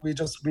 we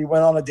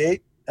went on a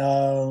date.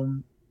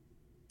 And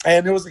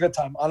it was a good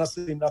time.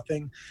 Honestly,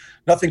 nothing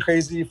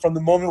crazy. From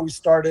the moment we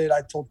started,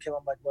 I told Kim,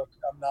 I'm like, "Look,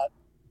 I'm not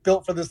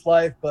built for this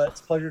life, but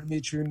it's a pleasure to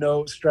meet you.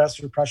 No stress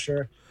or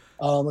pressure.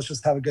 Let's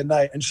just have a good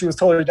night." And she was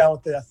totally down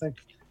with it. I think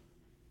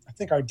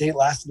our date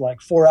lasted like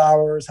 4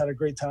 hours, had a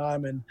great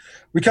time. And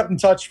we kept in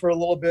touch for a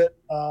little bit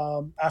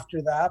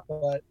after that.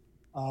 But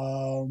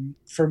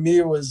for me,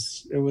 it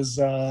was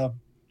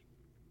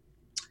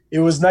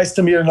nice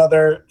to meet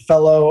another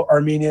fellow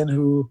Armenian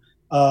who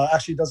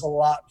actually does a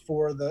lot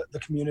for the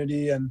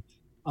community, and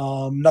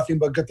nothing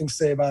but good things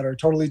to say about her.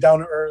 Totally down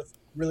to earth,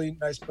 really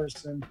nice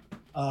person,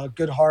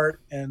 good heart,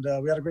 and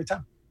we had a great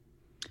time.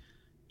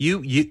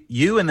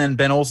 You and then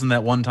Ben Olsen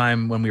that one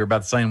time when we were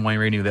about to sign Wayne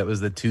Rainey, that was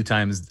the 2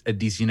 times a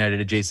DC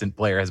United adjacent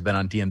player has been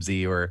on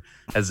TMZ or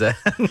has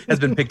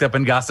been picked up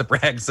in gossip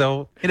rags.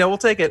 So, we'll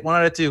take it 1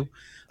 out of 2.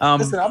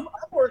 Listen, I'm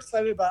more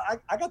excited about.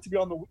 I got to be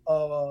on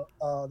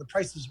the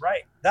Price is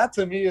Right. That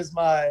to me is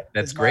my.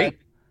 That's great.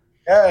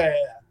 Yeah.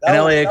 An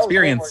LA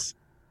experience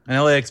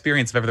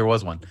if ever there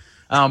was one.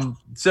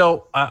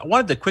 So I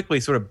wanted to quickly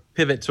sort of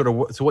pivot to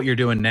what you're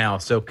doing now.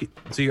 So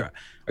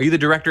are you the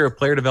director of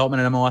player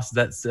development at MLS?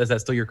 Is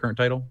that still your current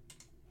title?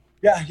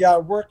 Yeah. I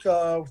work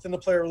within the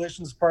player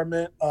relations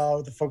department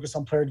with a focus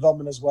on player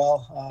development as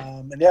well.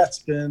 And yeah, it's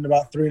been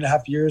about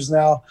 3.5 years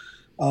now.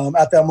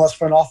 at the MLS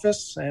front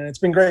office, and it's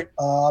been great.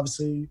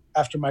 Obviously,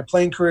 after my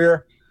playing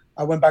career,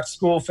 I went back to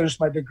school, finished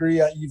my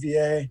degree at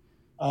UVA,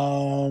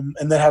 and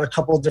then had a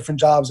couple of different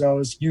jobs. I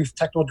was youth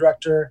technical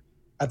director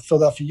at the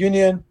Philadelphia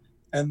Union,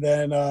 and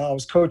then I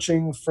was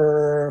coaching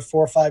for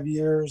 4 or 5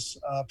 years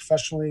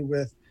professionally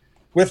with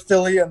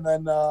Philly, and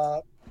then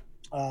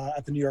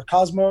at the New York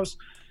Cosmos.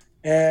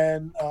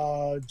 And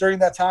during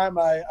that time,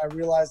 I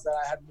realized that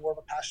I had more of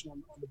a passion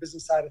on the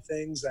business side of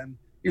things. And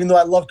even though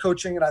I love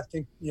coaching, and I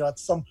think, at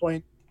some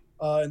point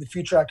in the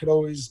future, I could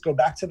always go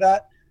back to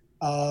that.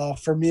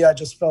 For me, I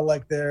just felt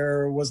like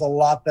there was a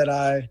lot that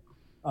I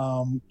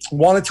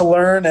wanted to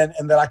learn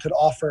and that I could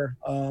offer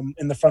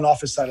in the front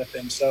office side of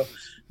things. So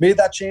made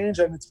that change,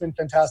 and it's been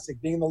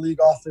fantastic being in the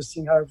league office,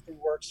 seeing how everything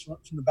works from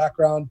the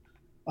background,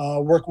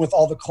 working with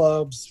all the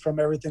clubs, from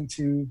everything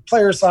to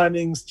player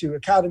signings, to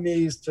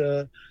academies,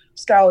 to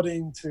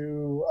scouting,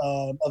 to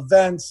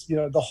events,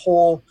 the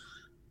whole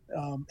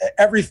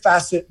every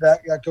facet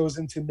that goes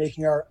into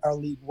making our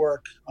league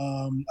work.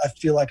 I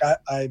feel like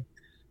I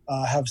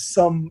have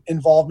some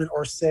involvement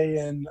or say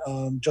in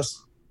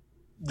just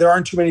there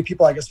aren't too many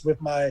people, I guess,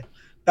 with my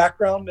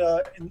background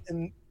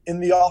in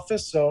the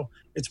office. So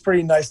it's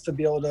pretty nice to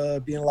be able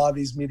to be in a lot of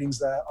these meetings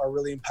that are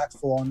really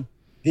impactful on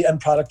the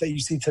end product that you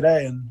see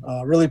today. And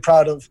really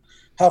proud of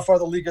how far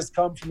the league has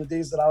come from the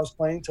days that I was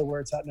playing to where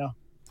it's at now.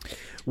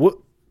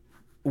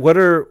 What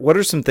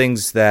are some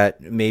things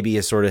that maybe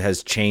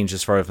has changed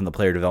as far as from the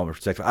player development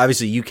perspective?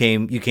 Obviously, you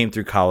came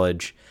through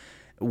college.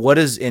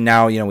 And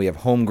now, we have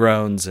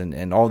homegrowns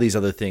and all these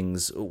other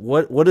things.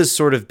 What has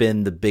sort of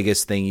been the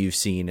biggest thing you've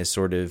seen as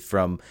sort of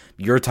from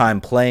your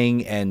time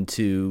playing and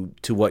to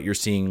what you're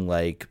seeing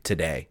like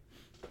today?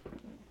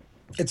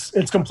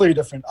 It's completely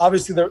different.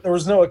 Obviously, there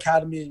was no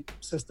academy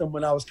system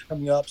when I was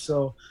coming up.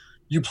 So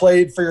you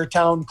played for your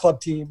town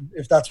club team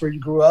if that's where you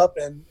grew up,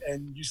 and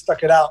you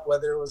stuck it out,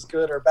 whether it was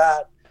good or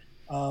bad.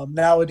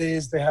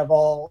 Nowadays, they have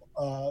all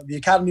the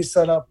academy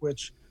set up,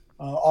 which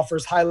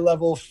offers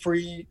high-level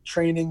free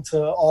training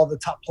to all the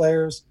top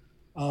players.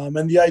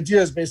 And the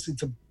idea is basically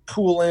to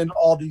pool in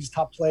all these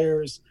top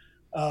players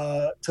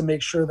to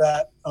make sure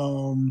that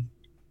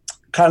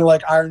kind of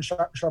like iron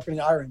sharpening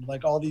iron,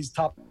 like all these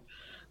top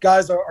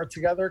guys are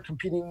together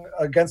competing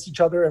against each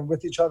other and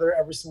with each other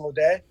every single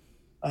day.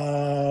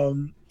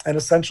 And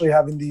essentially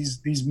having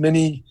these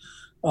mini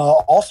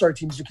all-star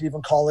teams, you could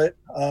even call it,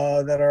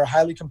 that are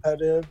highly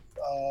competitive,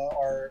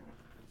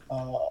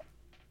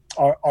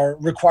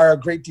 require a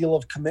great deal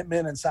of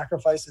commitment and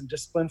sacrifice and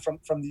discipline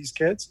from these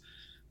kids.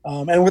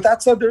 And with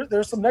that said,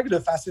 there's some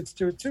negative facets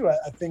to it too.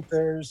 I think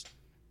there's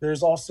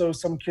also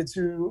some kids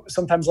who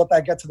sometimes let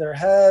that get to their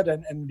head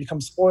and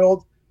become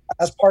spoiled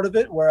as part of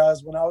it.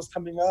 Whereas when I was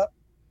coming up,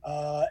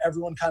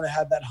 everyone kind of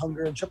had that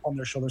hunger and chip on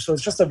their shoulder. So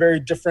it's just a very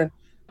different,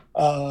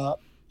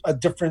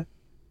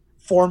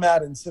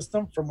 format and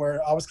system from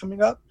where I was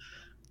coming up.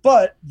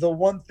 But the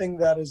one thing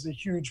that is a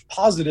huge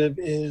positive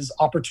is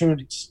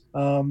opportunities.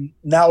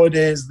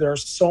 Nowadays, there are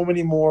so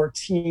many more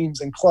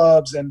teams and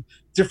clubs and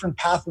different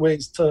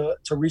pathways to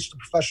reach the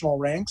professional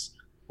ranks,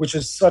 which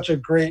is such a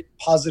great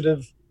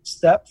positive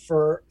step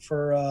for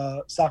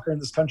soccer in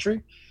this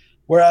country.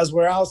 Whereas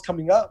where I was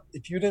coming up,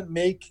 if you didn't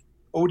make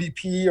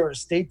ODP or a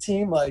state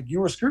team, like, you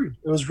were screwed.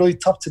 It was really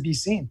tough to be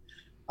seen.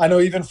 I know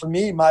even for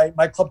me,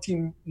 my club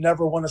team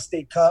never won a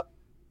state cup.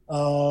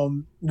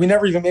 We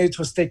never even made it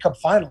to a state cup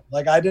final.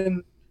 Like, I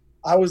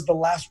was the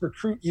last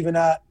recruit even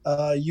at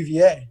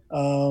UVA.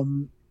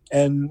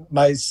 And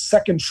my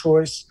second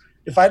choice,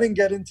 if I didn't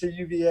get into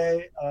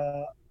UVA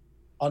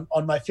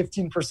on my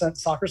 15%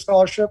 soccer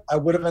scholarship, I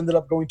would have ended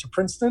up going to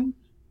Princeton,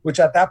 which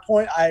at that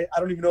point, I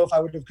don't even know if I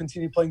would have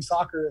continued playing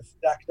soccer if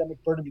the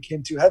academic burden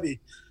became too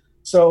heavy.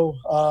 So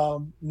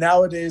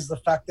nowadays, the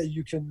fact that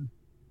you can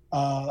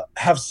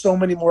have so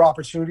many more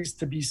opportunities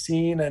to be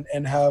seen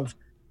and have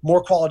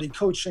more quality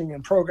coaching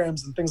and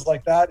programs and things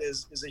like that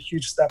is a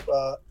huge step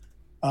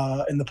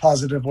in the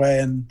positive way.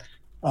 And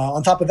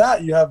on top of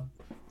that, you have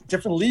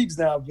different leagues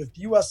now with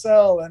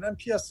USL and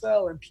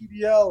NPSL and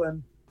PBL,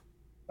 and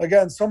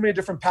again, so many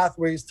different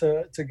pathways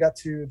to get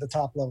to the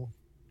top level.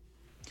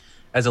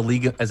 As a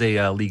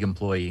league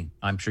employee,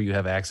 I'm sure you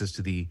have access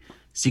to the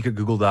secret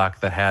Google Doc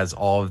that has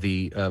all of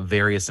the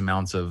various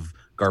amounts of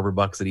Garber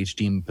bucks that each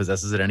team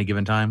possesses at any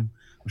given time.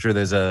 I'm sure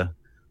there's a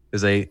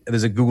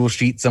Google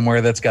sheet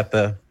somewhere that's got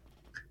the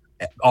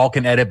all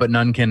can edit but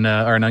none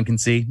can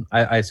see.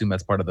 I assume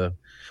that's part of the.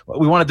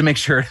 We wanted to make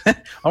sure. I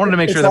wanted to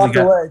make sure that we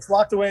got. It's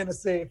locked away in a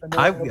safe. And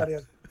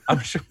I'm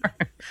sure.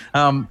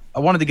 I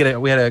wanted to get.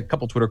 We had a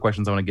couple Twitter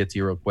questions I want to get to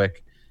you real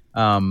quick.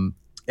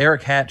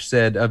 Eric Hatch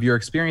said, of your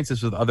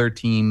experiences with other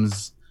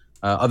teams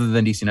other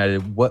than DC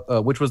United,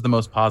 which was the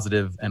most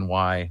positive and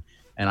why?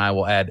 And I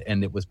will add,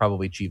 and it was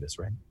probably Chivas,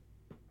 right?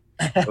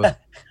 Was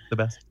the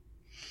best.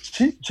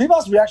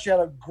 Chivas, we actually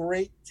had a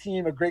great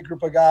team, a great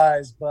group of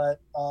guys,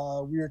 but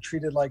we were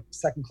treated like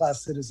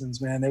second-class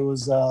citizens, man. It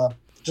was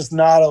just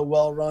not a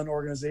well-run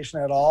organization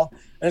at all.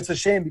 And it's a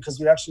shame because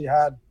we actually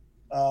had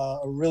a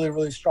really,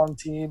 really strong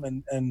team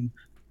and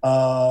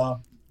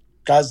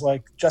guys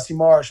like Jesse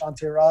Marsh,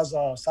 Ante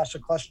Raza, Sasha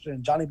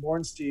Kleshtin, Johnny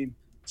Bornstein,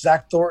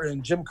 Zach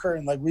Thornton, Jim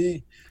Curtin. Like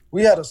we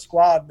had a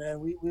squad, man.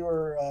 We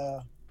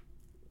were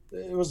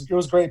it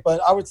was great.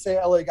 But I would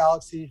say LA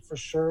Galaxy for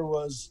sure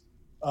was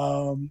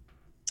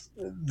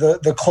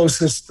the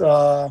closest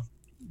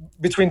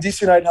between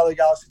DC United and LA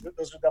Galaxy.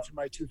 Those are definitely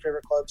my two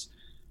favorite clubs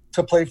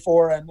to play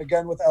for. And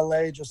again, with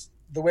LA, just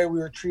the way we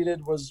were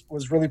treated was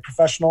really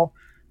professional.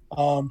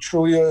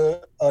 Truly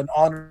an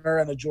honor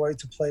and a joy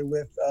to play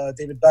with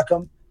David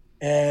Beckham.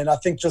 And I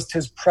think just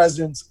his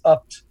presence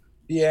upped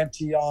the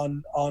ante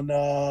on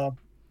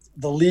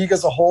the league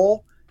as a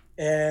whole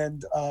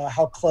and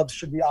how clubs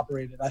should be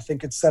operated. I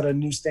think it set a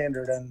new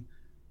standard. And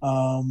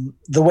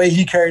the way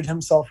he carried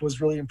himself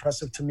was really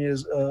impressive to me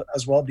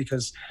as well,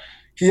 because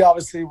he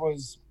obviously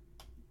was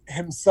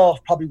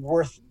himself probably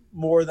worth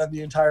more than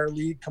the entire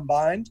league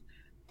combined.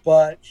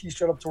 But he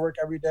showed up to work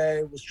every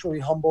day, was truly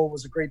humble,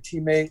 was a great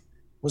teammate,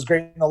 was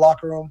great in the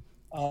locker room,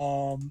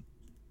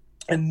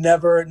 and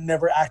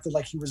never acted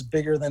like he was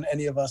bigger than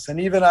any of us. And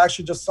even I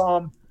actually just saw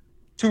him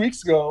 2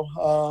 weeks ago.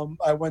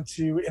 I went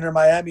to Inter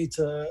Miami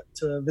to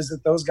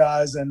visit those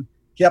guys, and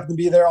he happened to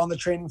be there on the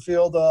training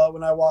field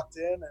when I walked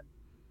in. And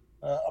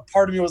a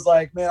part of me was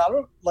like, man,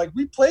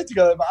 we played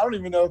together, but I don't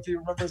even know if he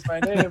remembers my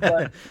name.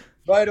 But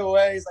right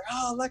away, he's like,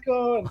 oh,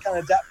 Leko, and kind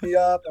of dapped me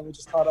up, and we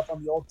just caught up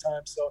on the old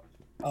times. So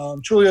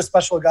truly a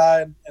special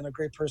guy and a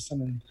great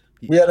person. And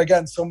we had,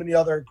 again, so many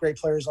other great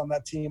players on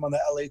that team, on the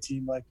LA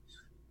team, like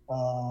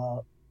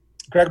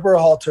Greg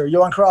Berhalter,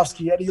 Johan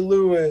Karofsky, Eddie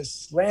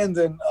Lewis,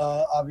 Landon,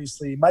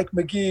 obviously, Mike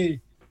McGee,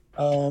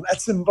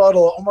 Edson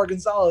Buttle, Omar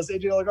Gonzalez,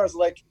 AJ De La Garza,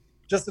 like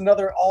just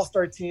another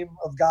all-star team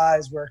of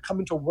guys where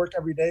coming to work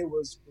every day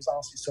was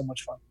honestly so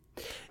much fun.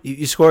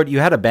 You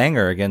had a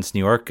banger against New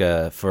York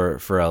for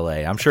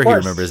LA. I'm sure he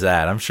remembers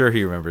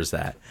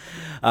that.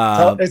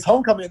 It's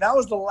homecoming. That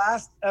was the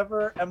last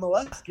ever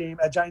MLS game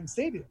at Giant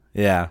Stadium.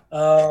 Yeah.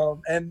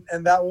 And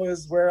that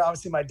was where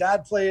obviously my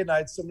dad played, and I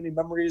had so many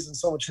memories and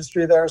so much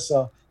history there.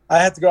 So I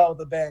had to go out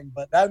with a bang.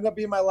 But that ended up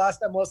being my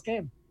last MLS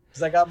game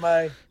because I got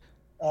my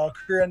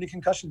career-ending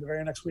concussion the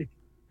very next week.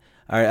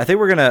 All right, I think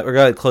we're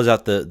gonna close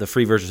out the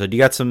free version. So do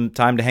you got some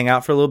time to hang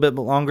out for a little bit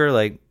longer,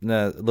 like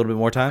a little bit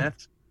more time?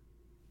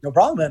 No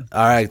problem, man.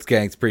 All right,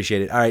 thanks,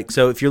 appreciate it. All right,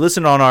 so if you're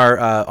listening on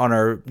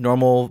our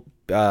normal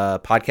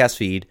podcast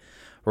feed,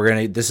 we're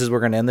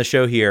gonna end the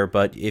show here.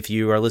 But if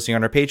you are listening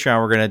on our Patreon,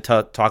 we're gonna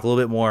talk a little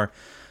bit more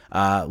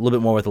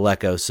with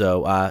Aleko.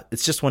 So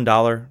it's just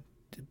 $1.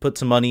 Put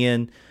some money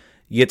in.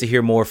 You get to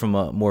hear more from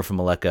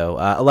Aleko.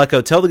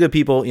 Aleko, tell the good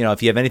people,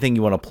 if you have anything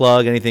you want to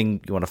plug,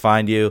 anything you want to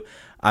find you.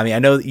 I mean, I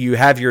know you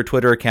have your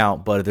Twitter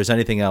account, but if there's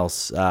anything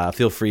else,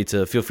 feel free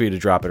to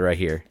drop it right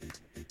here.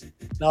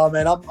 No,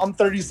 man, I'm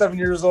 37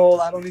 years old.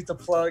 I don't need to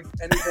plug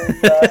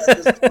anything at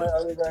this point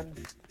other than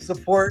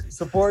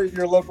support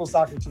your local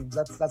soccer teams.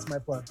 That's my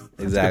plug.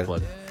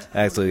 Exactly.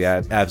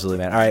 Absolutely,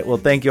 man. All right. Well,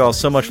 thank you all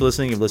so much for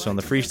listening. You've listened on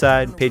the Free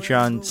Side,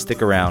 Patreon.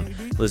 Stick around,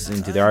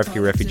 listening to the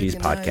RFK Refugees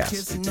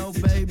podcast. No,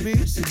 baby,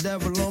 the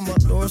devil on my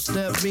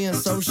doorstep being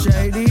so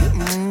shady.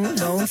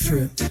 Don't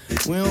trip.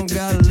 We don't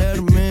gotta let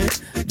him in.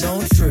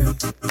 Don't trip.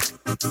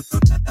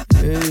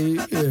 Hey,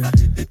 yeah.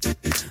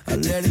 I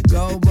let it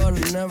go, but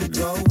I never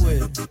go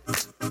with it.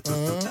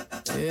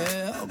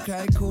 Yeah,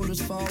 okay, cool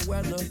as fall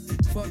weather.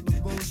 Fuck the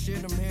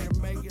bullshit, I'm here.